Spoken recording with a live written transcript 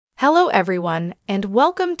Hello everyone, and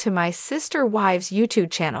welcome to my Sister Wives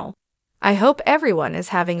YouTube channel. I hope everyone is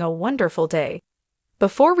having a wonderful day.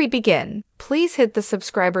 Before we begin, please hit the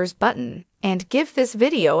subscribers button and give this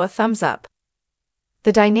video a thumbs up.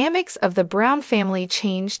 The dynamics of the Brown family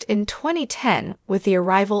changed in 2010 with the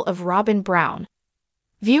arrival of Robyn Brown.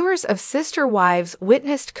 Viewers of Sister Wives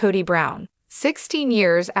witnessed Kody Brown, 16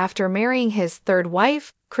 years after marrying his third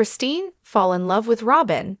wife, Christine, fall in love with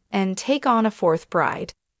Robyn and take on a fourth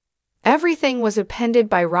bride. Everything was upended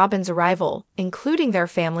by Robyn's arrival, including their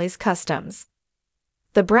family's customs.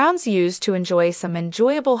 The Browns used to enjoy some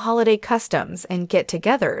enjoyable holiday customs and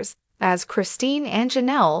get-togethers, as Christine and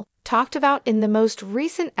Janelle talked about in the most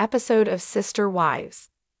recent episode of Sister Wives.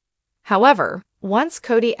 However, once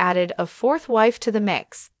Kody added a fourth wife to the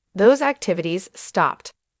mix, those activities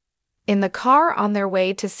stopped. In the car on their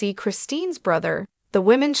way to see Christine's brother, the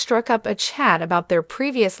women struck up a chat about their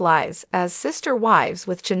previous lives as sister wives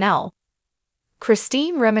with Janelle.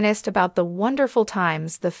 Christine reminisced about the wonderful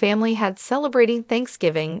times the family had celebrating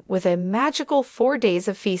Thanksgiving with a magical 4 days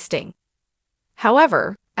of feasting.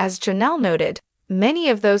 However, as Janelle noted, many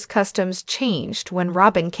of those customs changed when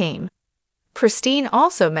Robyn came. Christine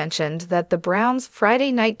also mentioned that the Browns'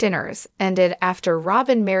 Friday night dinners ended after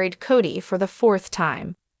Robyn married Kody for the fourth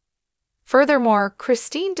time. Furthermore,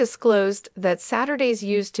 Christine disclosed that Saturdays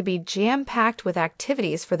used to be jam-packed with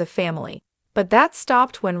activities for the family, but that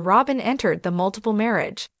stopped when Robyn entered the multiple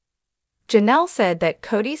marriage. Janelle said that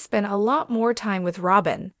Kody spent a lot more time with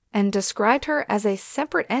Robyn and described her as a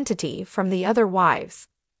separate entity from the other wives.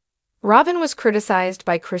 Robyn was criticized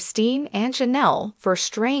by Christine and Janelle for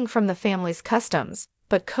straying from the family's customs,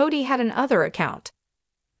 but Kody had another account.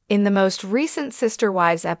 In the most recent Sister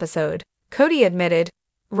Wives episode, Kody admitted,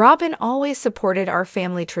 "Robyn always supported our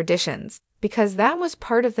family traditions because that was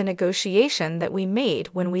part of the negotiation that we made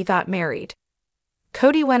when we got married."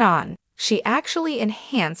 Kody went on, "She actually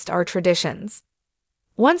enhanced our traditions."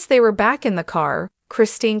 Once they were back in the car,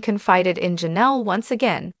 Christine confided in Janelle once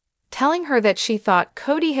again, telling her that she thought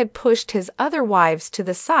Kody had pushed his other wives to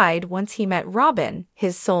the side once he met Robyn,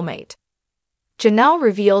 his soulmate. Janelle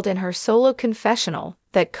revealed in her solo confessional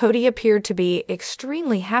that Kody appeared to be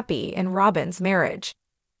extremely happy in Robyn's marriage.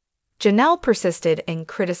 Janelle persisted in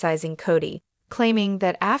criticizing Kody, claiming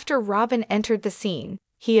that after Robyn entered the scene,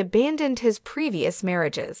 he abandoned his previous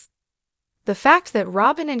marriages. The fact that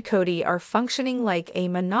Robyn and Kody are functioning like a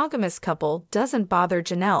monogamous couple doesn't bother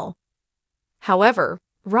Janelle. However,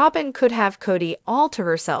 Robyn could have Kody all to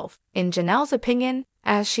herself, in Janelle's opinion,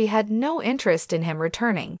 as she had no interest in him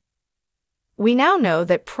returning. We now know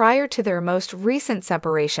that prior to their most recent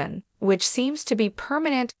separation, which seems to be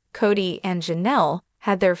permanent, Kody and Janelle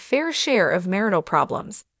had their fair share of marital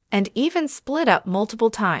problems, and even split up multiple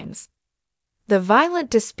times. The violent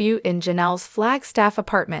dispute in Janelle's Flagstaff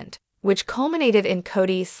apartment, which culminated in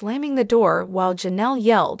Kody slamming the door while Janelle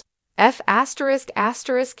yelled,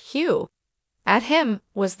 F***Q, at him,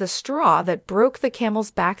 was the straw that broke the camel's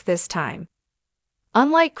back this time.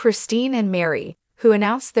 Unlike Christine and Mary, who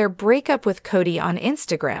announced their breakup with Kody on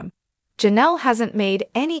Instagram, Janelle hasn't made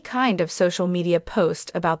any kind of social media post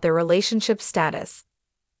about their relationship status.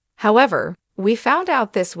 However, we found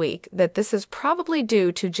out this week that this is probably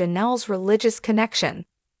due to Janelle's religious connection.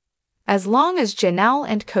 As long as Janelle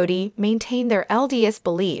and Kody maintain their LDS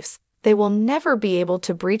beliefs, they will never be able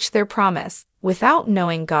to breach their promise without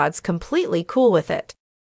knowing God's completely cool with it.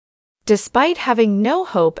 Despite having no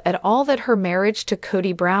hope at all that her marriage to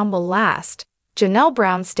Kody Brown will last, Janelle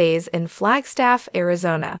Brown stays in Flagstaff,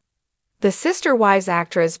 Arizona. The Sister Wives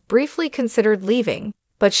actress briefly considered leaving,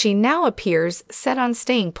 but she now appears set on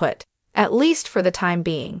staying put, at least for the time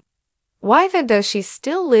being. Why then does she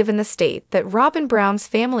still live in the state that Robyn Brown's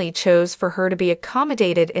family chose for her to be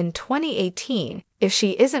accommodated in 2018? If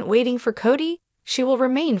she isn't waiting for Kody, she will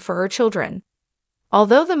remain for her children.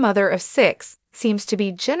 Although the mother of 6 seems to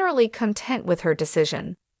be generally content with her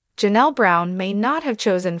decision, Janelle Brown may not have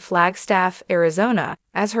chosen Flagstaff, Arizona,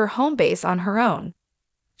 as her home base on her own.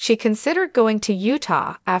 She considered going to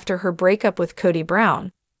Utah after her breakup with Kody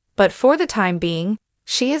Brown, but for the time being,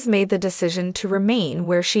 she has made the decision to remain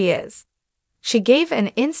where she is. She gave an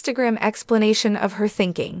Instagram explanation of her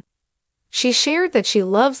thinking. She shared that she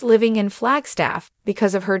loves living in Flagstaff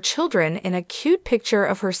because of her children in a cute picture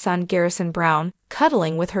of her son Garrison Brown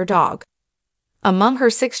cuddling with her dog. Among her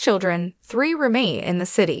 6 children, 3 remain in the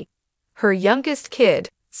city. Her youngest kid,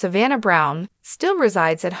 Savannah Brown, still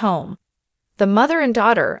resides at home. The mother and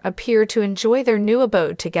daughter appear to enjoy their new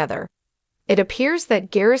abode together. It appears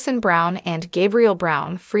that Garrison Brown and Gabriel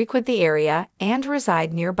Brown frequent the area and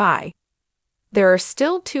reside nearby. There are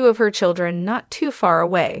still 2 of her children not too far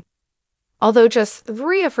away. Although just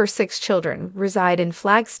 3 of her 6 children reside in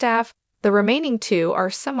Flagstaff, the remaining 2 are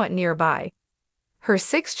somewhat nearby. Her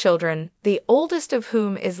 6 children, the oldest of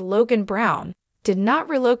whom is Logan Brown, did not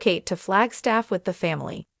relocate to Flagstaff with the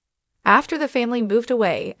family. After the family moved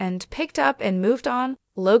away and picked up and moved on,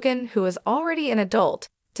 Logan, who was already an adult,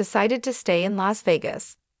 decided to stay in Las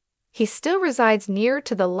Vegas. He still resides near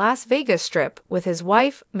to the Las Vegas Strip with his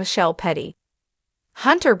wife, Michelle Petty.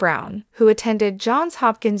 Hunter Brown, who attended Johns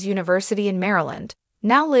Hopkins University in Maryland,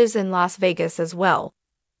 now lives in Las Vegas as well.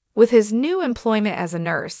 With his new employment as a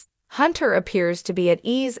nurse, Hunter appears to be at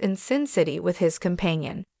ease in Sin City with his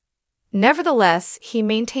companion. Nevertheless, he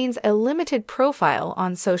maintains a limited profile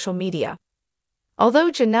on social media.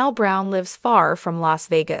 Although Janelle Brown lives far from Las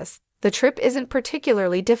Vegas, the trip isn't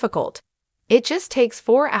particularly difficult. It just takes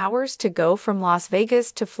 4 hours to go from Las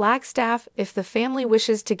Vegas to Flagstaff if the family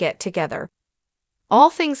wishes to get together. All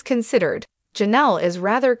things considered, Janelle is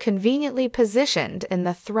rather conveniently positioned in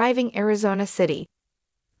the thriving Arizona city.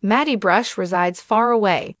 Maddie Brush resides far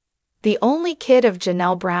away, the only kid of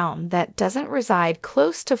Janelle Brown that doesn't reside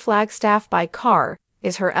close to Flagstaff by car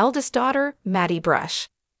is her eldest daughter, Maddie Brush.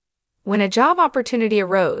 When a job opportunity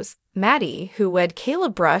arose, Maddie, who wed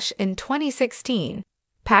Caleb Brush in 2016,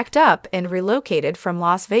 packed up and relocated from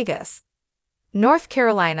Las Vegas. North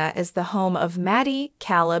Carolina is the home of Maddie,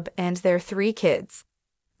 Caleb, and their 3 kids.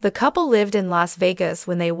 The couple lived in Las Vegas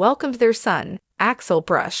when they welcomed their son, Axel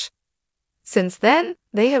Brush. Since then,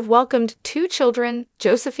 they have welcomed 2 children,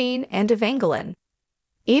 Josephine and Evangeline.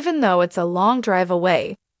 Even though it's a long drive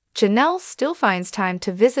away, Janelle still finds time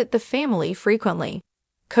to visit the family frequently.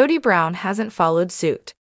 Cody Brown hasn't followed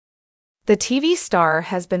suit. The TV star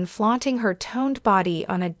has been flaunting her toned body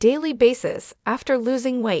on a daily basis after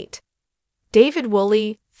losing weight. David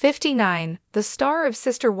Woolley, 59, the star of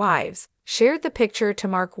Sister Wives, shared the picture to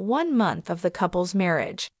mark 1 month of the couple's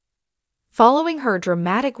marriage. Following her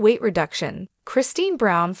dramatic weight reduction, Christine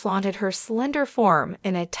Brown flaunted her slender form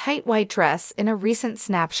in a tight white dress in a recent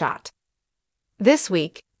snapshot. This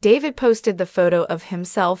week, David posted the photo of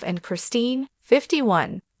himself and Christine,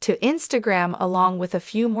 51, to Instagram along with a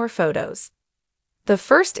few more photos. The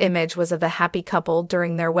first image was of the happy couple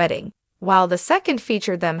during their wedding, while the second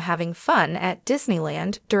featured them having fun at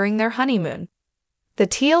Disneyland during their honeymoon. The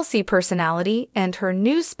TLC personality and her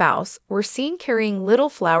new spouse were seen carrying little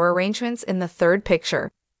flower arrangements in the third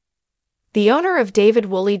picture. The owner of David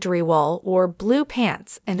Woolley Drewall wore blue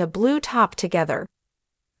pants and a blue top together.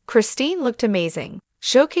 Christine looked amazing,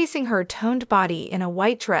 showcasing her toned body in a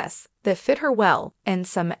white dress that fit her well and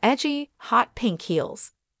some edgy, hot pink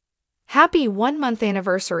heels. "Happy 1-month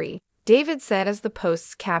anniversary," David said as the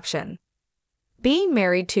post's caption. "Being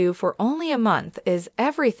married to for only a month is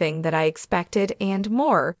everything that I expected and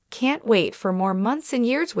more. Can't wait for more months and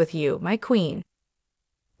years with you, my queen."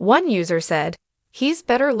 One user said, "He's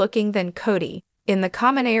better looking than Cody," in the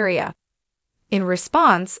comment area. In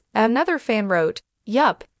response, another fan wrote,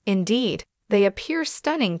 "Yup, indeed, they appear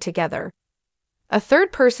stunning together." A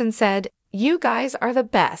third person said, "You guys are the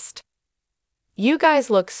best. You guys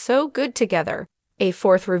look so good together." A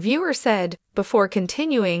fourth reviewer said, before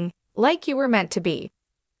continuing, "Like you were meant to be.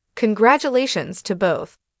 Congratulations to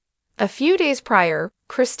both." A few days prior,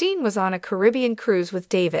 Christine was on a Caribbean cruise with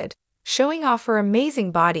David, showing off her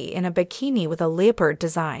amazing body in a bikini with a leopard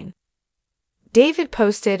design. David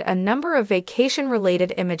posted a number of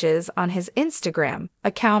vacation-related images on his Instagram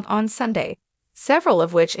account on Sunday, several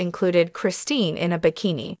of which included Christine in a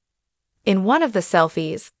bikini. In one of the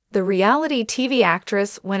selfies, the reality TV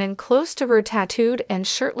actress went in close to her tattooed and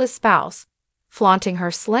shirtless spouse, flaunting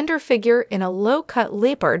her slender figure in a low-cut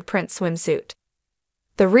leopard print swimsuit.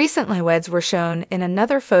 The recent newlyweds were shown in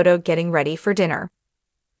another photo getting ready for dinner.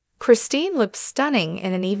 Christine looked stunning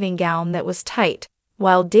in an evening gown that was tight,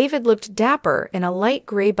 while David looked dapper in a light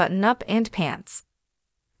gray button-up and pants.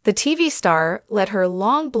 The TV star let her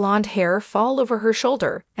long blonde hair fall over her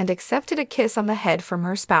shoulder and accepted a kiss on the head from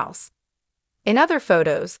her spouse. In other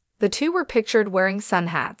photos, the two were pictured wearing sun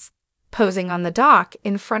hats, posing on the dock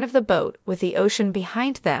in front of the boat with the ocean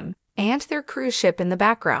behind them and their cruise ship in the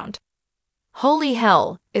background. "Holy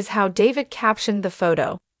hell," is how David captioned the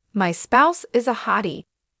photo. "My spouse is a hottie.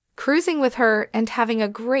 Cruising with her and having a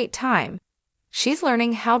great time. She's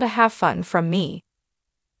learning how to have fun from me."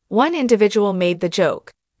 One individual made the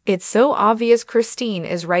joke, "It's so obvious Christine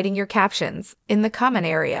is writing your captions," in the comment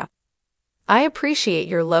area. "I appreciate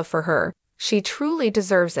your love for her. She truly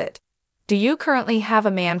deserves it. Do you currently have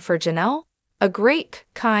a man for Janelle? A great,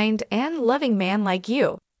 kind, and loving man like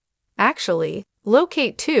you. Actually,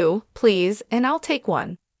 locate 2, please, and I'll take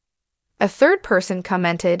one." A third person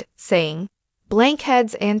commented, saying, "Blank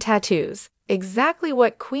heads and tattoos. Exactly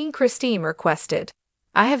what Queen Christine requested.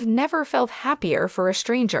 I have never felt happier for a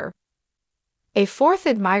stranger. A fourth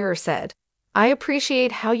admirer said, I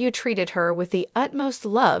appreciate how you treated her with the utmost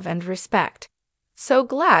love and respect. So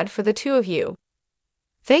glad for the two of you.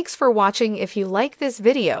 Thanks for watching. If you like this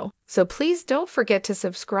video, so please don't forget to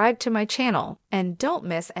subscribe to my channel and don't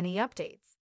miss any updates.